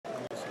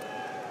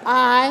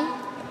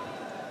I,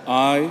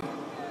 I,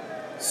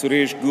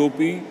 Suresh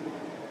Gopi,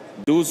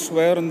 do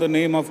swear in the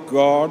name of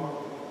God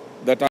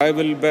that I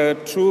will bear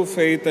true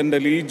faith and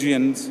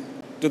allegiance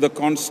to the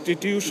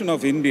Constitution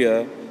of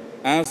India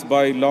as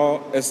by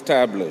law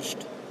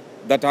established,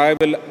 that I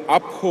will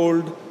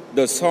uphold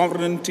the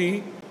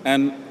sovereignty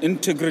and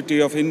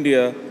integrity of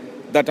India,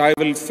 that I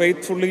will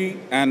faithfully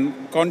and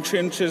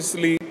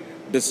conscientiously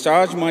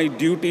discharge my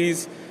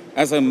duties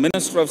as a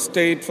Minister of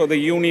State for the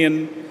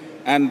Union,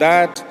 and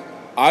that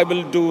I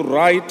will do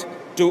right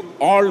to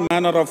all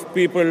manner of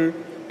people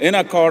in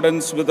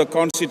accordance with the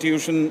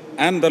Constitution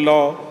and the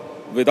law,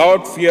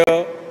 without fear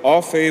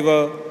or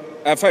favor,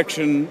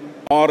 affection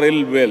or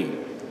ill will.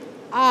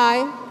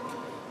 I,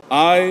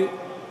 I,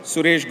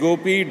 Suresh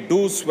Gopi,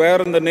 do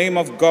swear in the name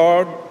of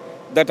God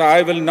that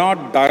I will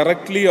not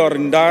directly or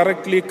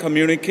indirectly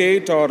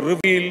communicate or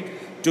reveal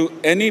to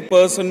any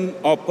person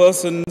or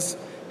persons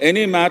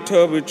any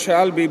matter which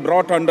shall be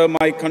brought under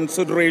my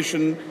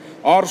consideration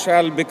or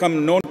shall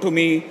become known to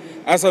me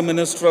as a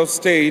Minister of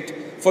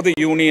State for the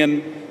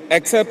Union,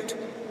 except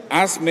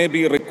as may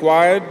be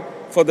required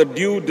for the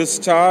due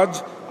discharge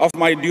of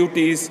my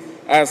duties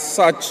as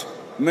such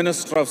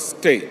Minister of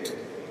State.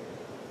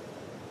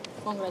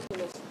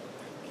 congratulations.